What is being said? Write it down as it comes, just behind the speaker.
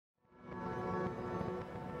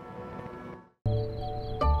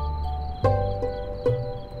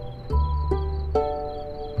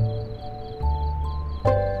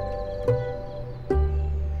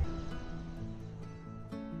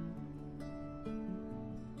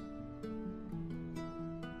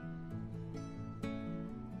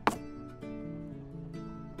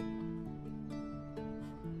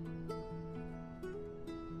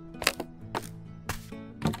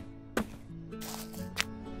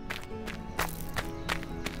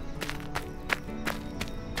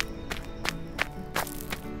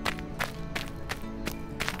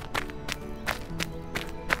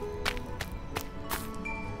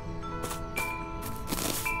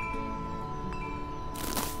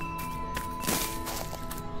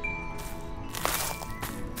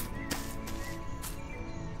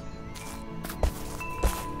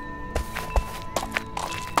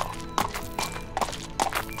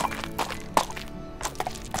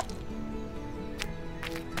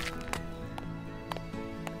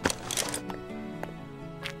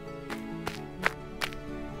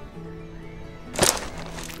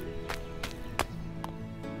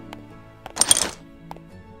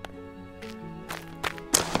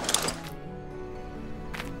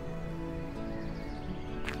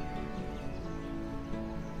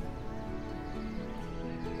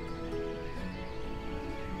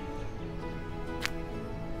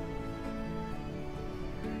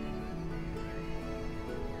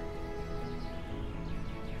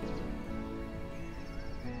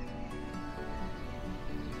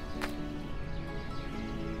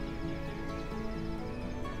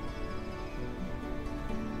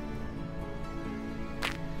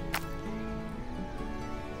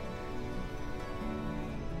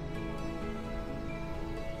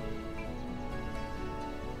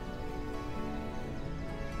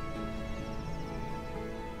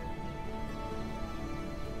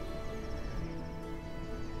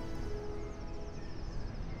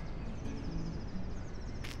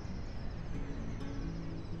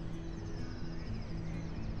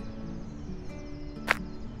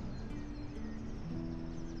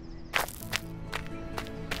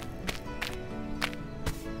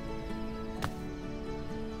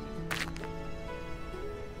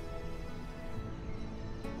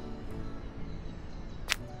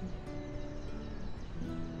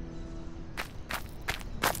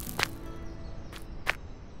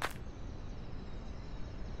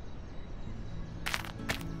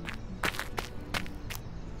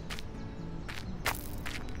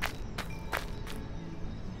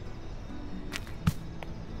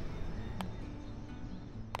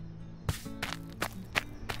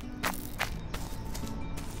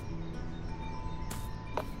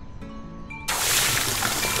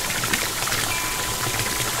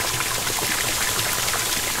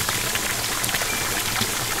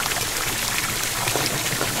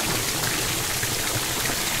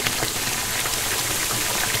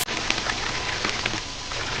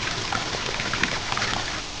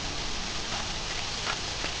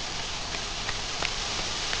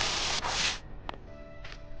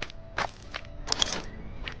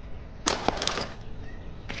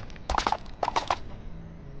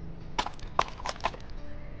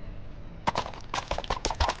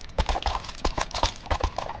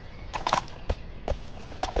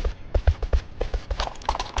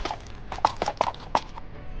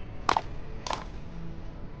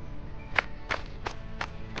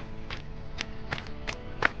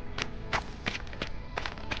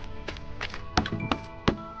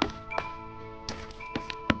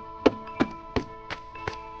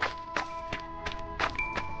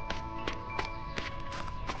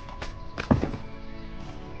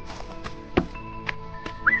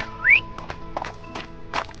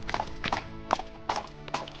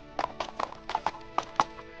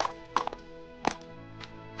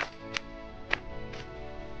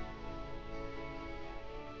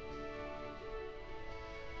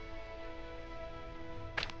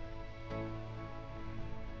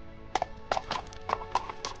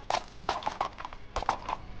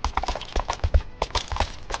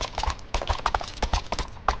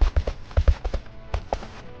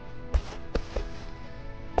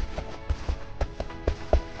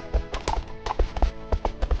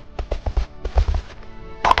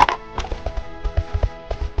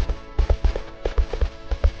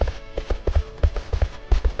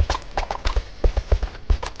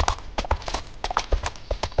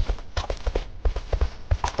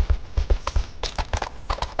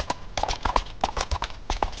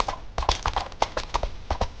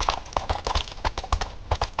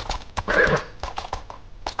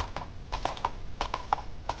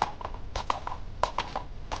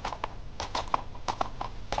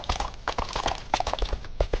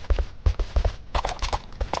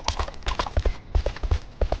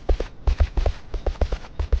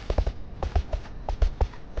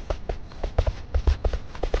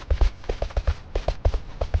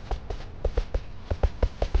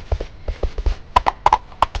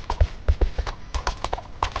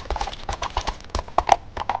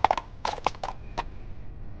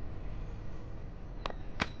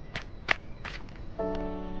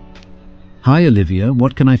"Hi, Olivia,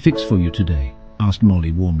 what can I fix for you today?" asked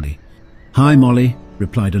Molly warmly. "Hi, Molly,"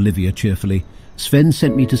 replied Olivia cheerfully. "Sven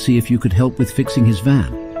sent me to see if you could help with fixing his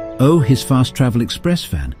van." "Oh, his Fast Travel Express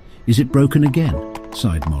van. Is it broken again?"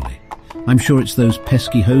 sighed Molly. "I'm sure it's those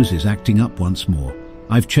pesky hoses acting up once more.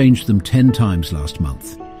 I've changed them 10 times last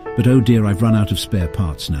month. But oh dear, I've run out of spare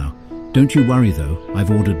parts now. Don't you worry though,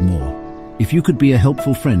 I've ordered more. If you could be a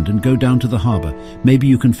helpful friend and go down to the harbour, maybe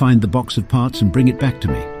you can find the box of parts and bring it back to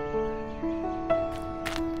me."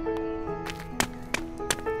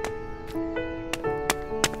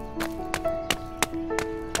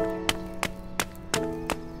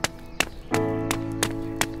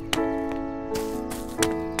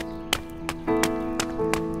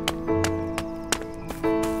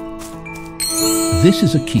 "This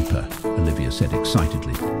is a keeper," Olivia said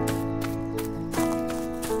excitedly.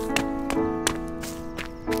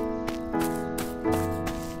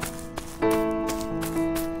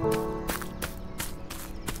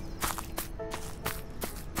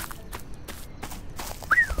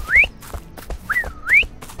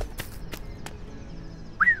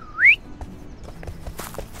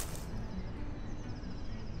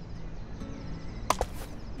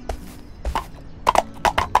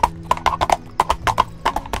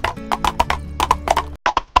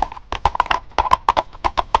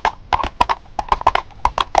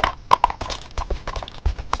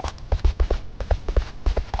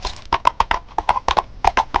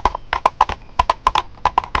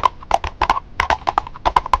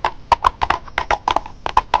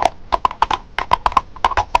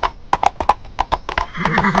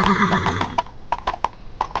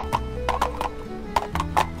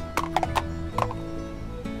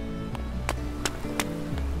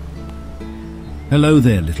 "Hello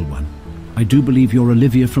there, little one. I do believe you're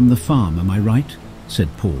Olivia from the farm, am I right?"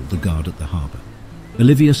 said Paul, the guard at the harbour.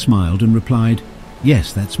 Olivia smiled and replied,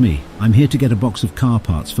 "Yes, that's me. I'm here to get a box of car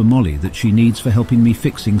parts for Molly that she needs for helping me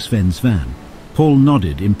fixing Sven's van." Paul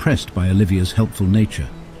nodded, impressed by Olivia's helpful nature.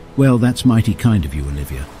 "Well, that's mighty kind of you,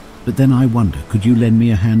 Olivia. But then I wonder, could you lend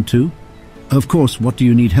me a hand too?" "Of course, what do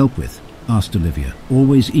you need help with?" asked Olivia,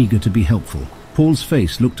 always eager to be helpful. Paul's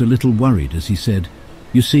face looked a little worried as he said,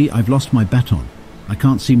 "You see, I've lost my baton. I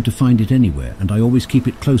can't seem to find it anywhere, and I always keep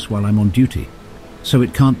it close while I'm on duty. So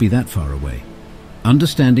it can't be that far away."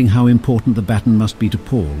 Understanding how important the baton must be to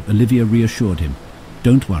Paul, Olivia reassured him,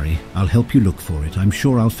 "Don't worry, I'll help you look for it. I'm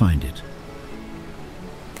sure I'll find it."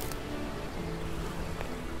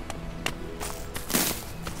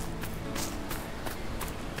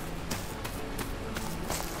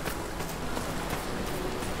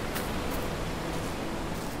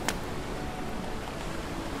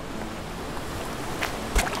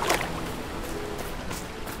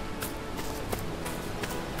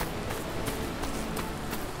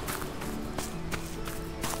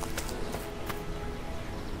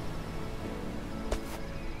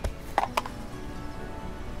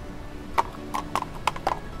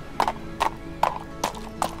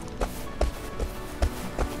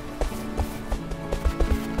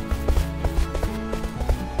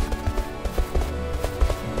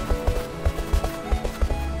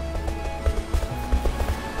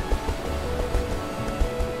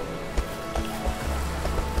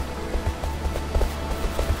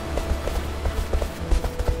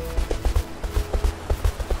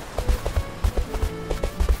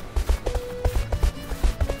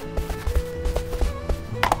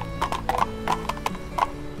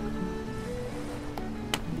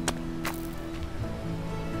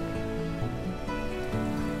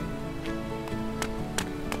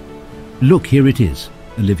 "Look, here it is,"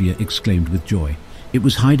 Olivia exclaimed with joy. "It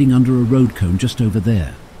was hiding under a road cone just over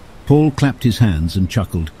there." Paul clapped his hands and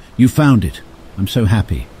chuckled. "You found it. I'm so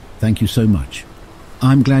happy. Thank you so much."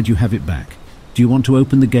 "I'm glad you have it back. Do you want to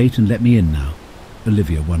open the gate and let me in now?"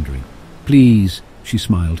 Olivia wondering. "Please," she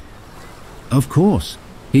smiled. "Of course.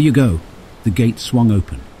 Here you go." The gate swung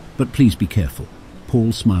open. "But please be careful."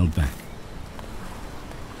 Paul smiled back.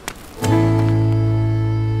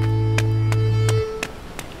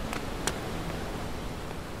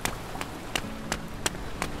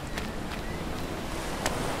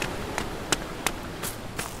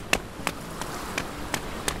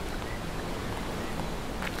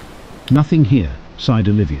 "Nothing here," sighed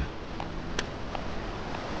Olivia.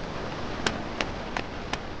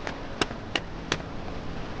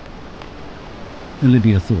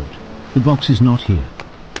 Olivia thought, "The box is not here."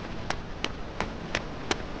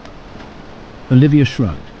 Olivia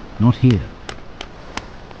shrugged. "Not here."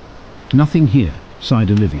 "Nothing here,"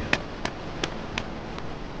 sighed Olivia.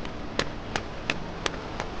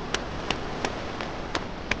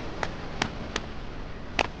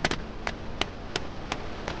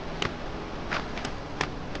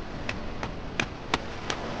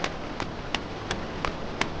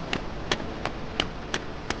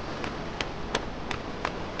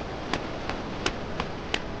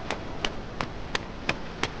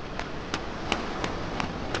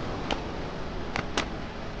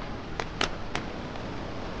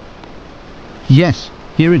 Yes,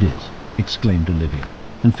 here it is, exclaimed Olivia,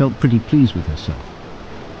 and felt pretty pleased with herself.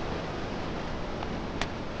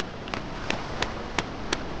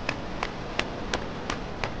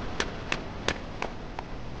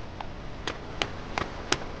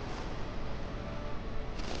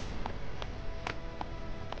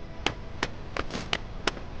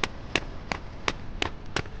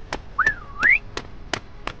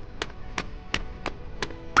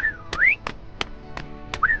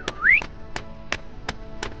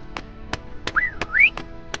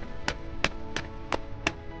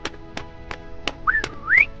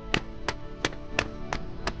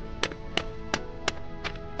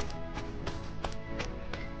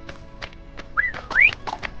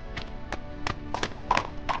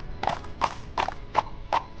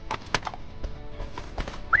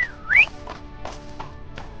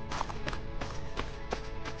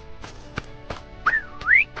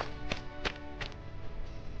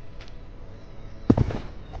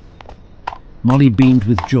 Molly beamed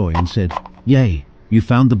with joy and said, "Yay, you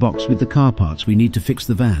found the box with the car parts we need to fix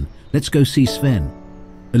the van. Let's go see Sven."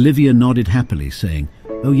 Olivia nodded happily, saying,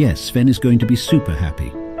 "Oh yes, Sven is going to be super happy."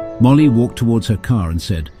 Molly walked towards her car and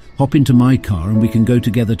said, "Hop into my car and we can go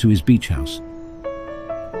together to his beach house."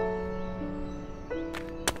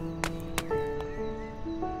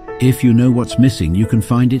 "If you know what's missing, you can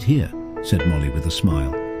find it here," said Molly with a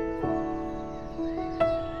smile.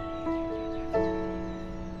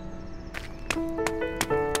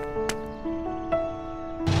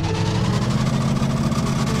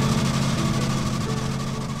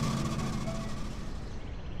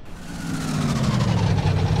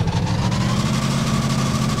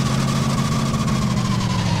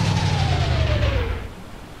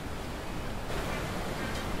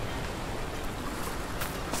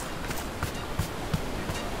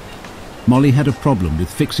 Molly had a problem with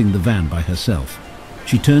fixing the van by herself.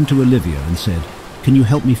 She turned to Olivia and said, "Can you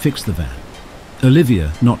help me fix the van?"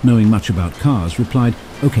 Olivia, not knowing much about cars, replied,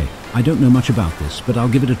 "Okay, I don't know much about this, but I'll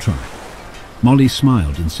give it a try." Molly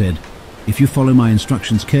smiled and said, "If you follow my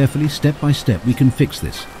instructions carefully, step by step, we can fix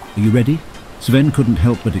this. Are you ready?" Sven couldn't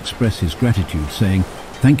help but express his gratitude, saying,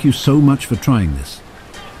 "Thank you so much for trying this."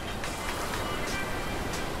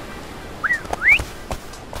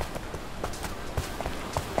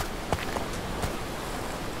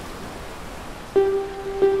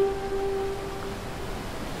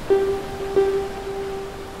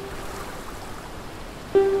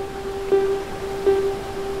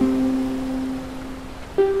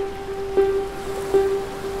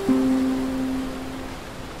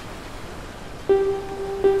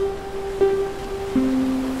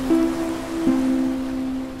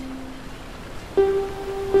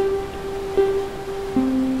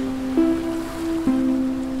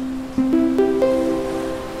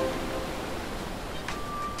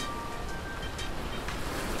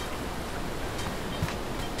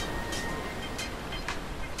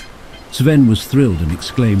 Sven was thrilled and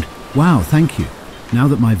exclaimed, "Wow, thank you. Now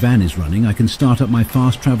that my van is running, I can start up my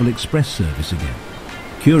fast travel express service again."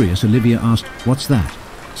 Curious, Olivia asked, "What's that?"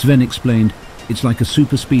 Sven explained, "It's like a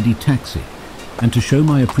super speedy taxi. And to show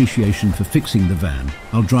my appreciation for fixing the van,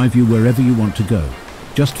 I'll drive you wherever you want to go.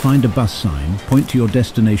 Just find a bus sign, point to your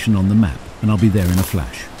destination on the map, and I'll be there in a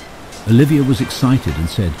flash." Olivia was excited and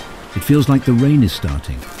said, "It feels like the rain is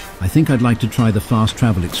starting. I think I'd like to try the fast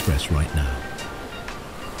travel express right now."